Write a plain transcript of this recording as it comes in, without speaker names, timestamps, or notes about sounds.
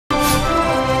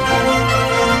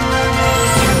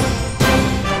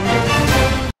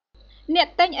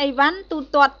ញអីវ៉ាន់ទូ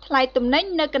ទាត់ថ្លៃទំនិញ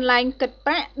នៅកន្លែងគិត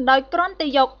ប្រាក់ដោយគ្រាន់តែ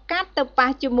យកកាតទៅប៉ះ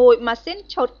ជាមួយម៉ាស៊ីន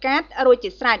ឆូតកាតរួចជា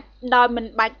ស្រេចដោយមិន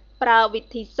បាច់ប្រើវិ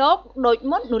ធីសោកដូច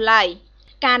មុននោះឡើយ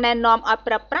ការណែនាំឲ្យ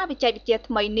ប្រើប្រាស់បច្ចេកវិទ្យា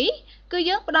ថ្មីនេះគឺ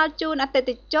យើងផ្ដល់ជូនអតិ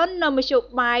ថិជននៅមធ្យោ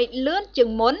បាយលឿនជាង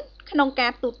មុនក្នុងកា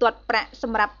រទូទាត់ប្រាក់ស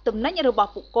ម្រាប់ទំនិញរបស់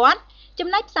ពួកគាត់ចំ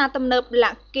ណែកផ្សារទំនើប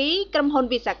Lucky ក្រុមហ៊ុន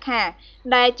វិសាខា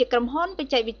ដែលជាក្រុមហ៊ុនប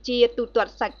ច្ចេកវិទ្យាទូទា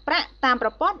ត់សាច់ប្រាក់តាមប្រ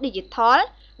ព័ន្ធ Digital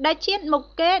ដែលឈានមុខ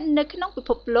គេនៅក្នុងពិភ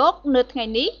ពលោកនៅថ្ងៃ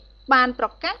នេះបានប្រ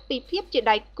កាសពីភាពជា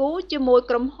ដៃគូជាមួយ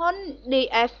ក្រុមហ៊ុន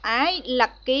DFI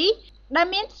Lucky ដែល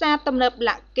មានផ្សារទំនើប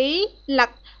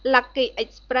Lucky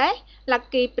Express,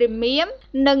 Lucky Premium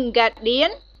និង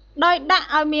Guardian ដោយដាក់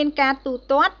ឲ្យមានការទូ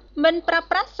ទាត់មិនប្រើ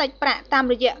ប្រាស់សាច់ប្រាក់តាម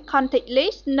រយៈ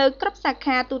contactless នៅគ្រប់សា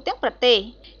ខាទូទាំងប្រទេស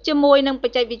ជាមួយនឹងប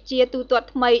ច្ចេកវិទ្យាទូទាត់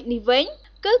ថ្មីនេះវិញ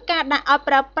គឺការដាក់ឲ្យ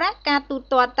ប្រើប្រាស់ការទូ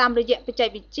ទាត់តាមរយៈបច្ចេក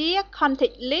វិទ្យា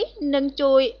contactless នឹង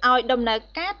ជួយឲ្យដំណើរ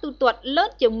ការទូទាត់លឿន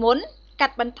ជាងមុនកា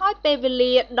ត់បន្ថយពេលវេ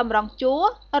លាតម្រង់ជួរ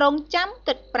រង់ចាំ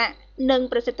គិតប្រាក់និង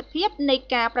ប្រសិទ្ធភាពនៃ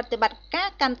ការប្រតិបត្តិការ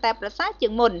កាន់តែប្រសើរជា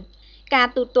ងមុនការ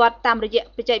ទូទាត់តាមរយៈ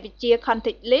បច្ចេកវិទ្យា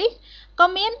contactless ក៏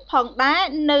មានផងដែរ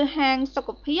នៅហាងសុខ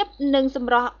ភាពនិងស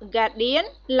ម្រស់ Guardian,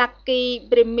 Lucky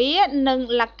Premier និង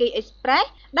Lucky Express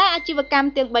ដែលអាជីវកម្ម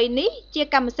ទាំង3នេះជា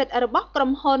កម្មសិទ្ធិរបស់ក្រុ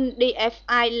មហ៊ុន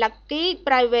DFI Lucky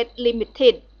Private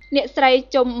Limited អ្នកស្រី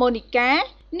ជុំម៉ូនីកា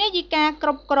នាយិកាគ្រ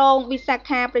ប់គ្រងវិសា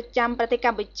ខាប្រចាំប្រទេសក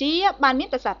ម្ពុជាបានមាន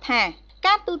ប្រសាសន៍ថា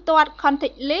ការទូទាត់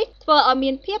contactless ធ្វើឲ្យ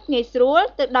មានភាពងាយស្រួល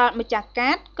ទៅដល់ម្ចាស់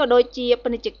កាតក៏ដូចជាពា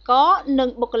ណិជ្ជករនិង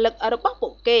បុគ្គលិករបស់ពួ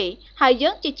កគេហើយយើ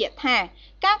ងជឿជាក់ថា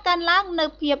ការកើនឡើងនៅ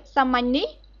ភាពសាមញ្ញនេះ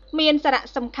មានសារៈ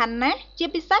សំខាន់ណាស់ជា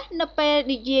ពិសេសនៅពេល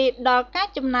និយាយដល់ការ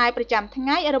ចំណាយប្រចាំថ្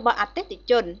ងៃរបស់អតិថិ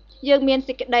ជនយើងមាន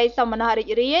សេចក្តីសោមនស្សរីក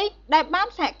រាយដែលបាន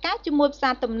សហការជាមួយផ្សា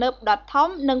រទំនើបដ៏ធំ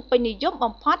និងពេញនិយម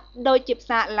បំផុតដូចជាផ្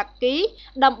សារ Lucky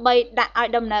ដើម្បីដាក់ឲ្យ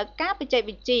ដំណើរការបច្ចេក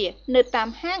វិទ្យានៅតាម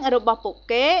ហាងរបស់ពួក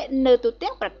គេនៅទូ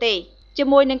ទាំងប្រទេសជា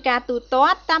មួយនឹងការទូទា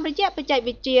ត់តាមរយៈបច្ចេក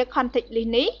វិទ្យា contactless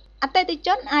នេះអតិថិជ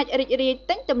នអាចរីករាយ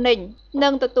ទិញទំនិញនិ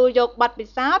ងទទួលយកបទពិ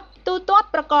សោធន៍ទូទាត់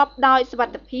ប្រកបដោយសុវ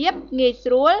ត្ថិភាពងាយ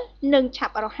ស្រួលនិងឆា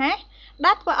ប់រហ័ស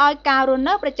ដែលធ្វើឲ្យការរស់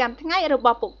នៅប្រចាំថ្ងៃរប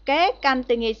ស់ពួកគេកាន់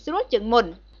តែងាយស្រួលជាងមុន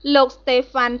លោក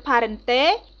Stefan Parente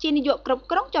ជានាយកគ្រប់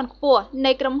គ្រងជាន់ខ្ពស់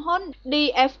នៃក្រុមហ៊ុន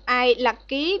DFI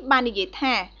Lucky បាននិយាយ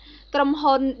ថាក្រុម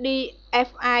ហ៊ុន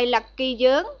DFI Lucky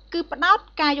យើងគឺផ្ដោត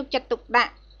ការយកចិត្តទុកដា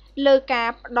ក់លើការ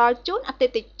ផ្ដល់ជូនអតិ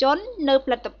ថិជននៅផ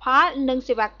លិតផលនិង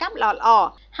សេវាកម្មល្អៗ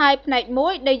ហើយផ្នែកមួ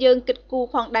យដែលយើងគិតគូរ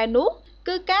ផងដែរនោះ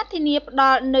គឺការធានាផ្ដ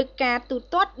ល់នូវការទូ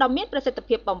ទាត់ដ៏មានប្រសិទ្ធ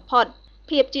ភាពបំផុត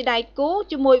ភាពជាដៃគូ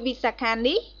ជាមួយវិសាខា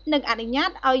នេះនឹងអនុញ្ញាត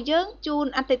ឲ្យយើងជូន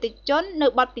អតិថិជននៅ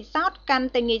បទពិសោធន៍កាន់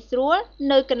តែងាយស្រួល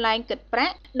នៅកន្លែងគិតប្រា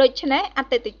ក់ដូច្នេះអ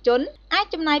តិថិជនអាច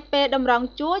ចំណាយពេលតម្រង់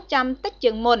ជួរចាំតិច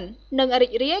ជាងមុននិងរី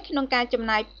ករាយក្នុងការចំ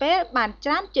ណាយពេលបានច្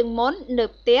រើនជាងមុននៅ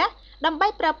ផ្ទះដើម្បី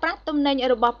ប្រើប្រាស់ទំនិញ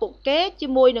របស់ពួកគេជា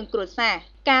មួយនឹងគ្រួសារ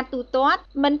ការទូទាត់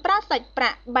មិនប្រើសាច់ប្រា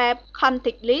ក់បែប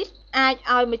contactless អាច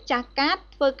ឲ្យម្ចាស់កាត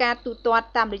ធ្វើការទូទាត់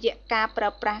តាមរយៈការប្រើ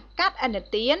ប្រាស់កាតឥណ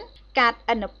ទានកាត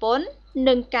ឥណពន្ធ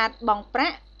និងកាតបង់ប្រា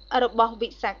ក់របស់វិ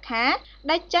សាខា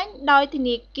ដែលចេញដោយធ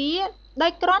នាគារដោ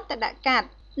យគ្រាន់តែដាក់កាត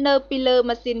នៅពីលើ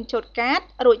ម៉ាស៊ីនឆូតកាត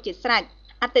រួចជាស្រេច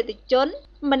អតិថិជន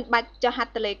មិនបាច់ចុះហ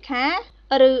ត្ថលេខា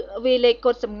ឬវាយលេខ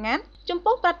កូដសម្ងាត់ចំ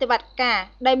ពោះប្រតិបត្តិការ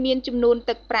ដែលមានចំនួន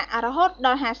ទឹកប្រាក់រហូតដ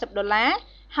ល់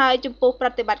$50ហើយចំពោះប្រ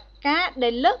តិបត្តិការដែ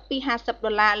លលើសពី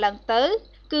$50ឡើងទៅ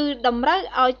គឺតម្រូវ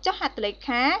ឲ្យចុះហត្ថលេ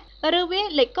ខាឬវាយ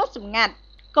លេខកូដសម្ងាត់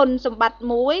គុណសម្បត្តិ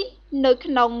មួយនៅ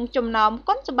ក្នុងចំណោម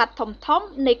គុណសម្បត្តិធំៗ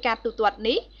នៃការទូទាត់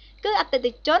នេះគឺអតិ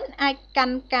ថិជនអាចកា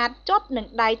ន់កាតជាប់នឹង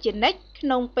ដៃជានិច្ចក្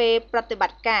នុងពេលប្រតិប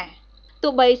ត្តិការ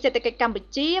ទោះបីសេដ្ឋកិច្ចកម្ពុ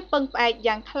ជាពឹងផ្អែក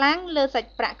យ៉ាងខ្លាំងលើសាច់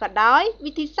ប្រាក់ក៏ដោយ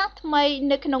វិធីសាស្ត្រថ្មី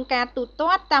នៅក្នុងការទូ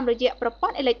ទាត់តាមរយៈប្រព័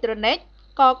ន្ធអេឡិចត្រូនិក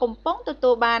ក៏កំពុងទទួ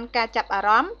លបានការចាប់អារ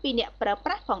ម្មណ៍ពីអ្នកប្រើប្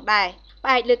រាស់ផងដែរផ្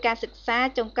អែកលើការសិក្សា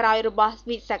ចុងក្រោយរបស់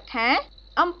វិសាខា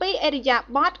អំពីអរិយា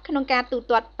ប័ត្រក្នុងការទូ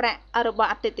ទាត់ប្រាក់របស់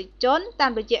អតិថិជនតា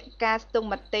មរយៈការស្ទង់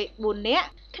មតិ4នាក់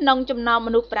ក្នុងចំណោមម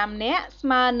នុស្ស5នាក់ស្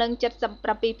មើនឹង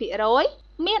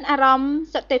 77% មានអារម្មណ៍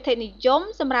សតិធិនិយម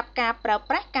សម្រាប់ការប្រើ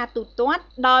ប្រាស់ការទូទាត់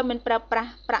ដោយមិនប្រើប្រា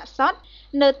ស់ប្រាក់សុទ្ធ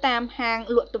នៅតាមហាង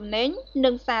លក់ទំនិញនិ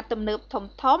ងផ្សារទំនើបធំ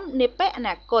ៗនាពេលអ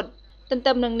នាគតទន្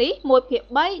ទឹមនឹងនេះ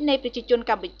1/3នៃប្រជាជន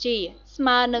កម្ពុជាស្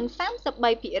មើនឹង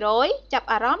 33% ចាប់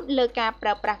អារម្មណ៍លើការប្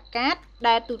រើប្រាស់កាត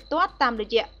ដែលទូទាត់តាមរ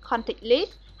យៈ contactless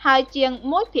ហើយជាង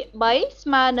1/3ស្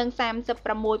មើនឹង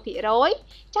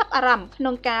 36% ចាប់អារម្មណ៍ក្នុ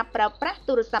ងការប្រើប្រាស់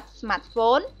ទូរស័ព្ទ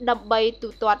smartphone ដើម្បីទូ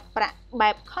ទាត់ប្រាក់បែ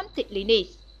ប contactless នេះ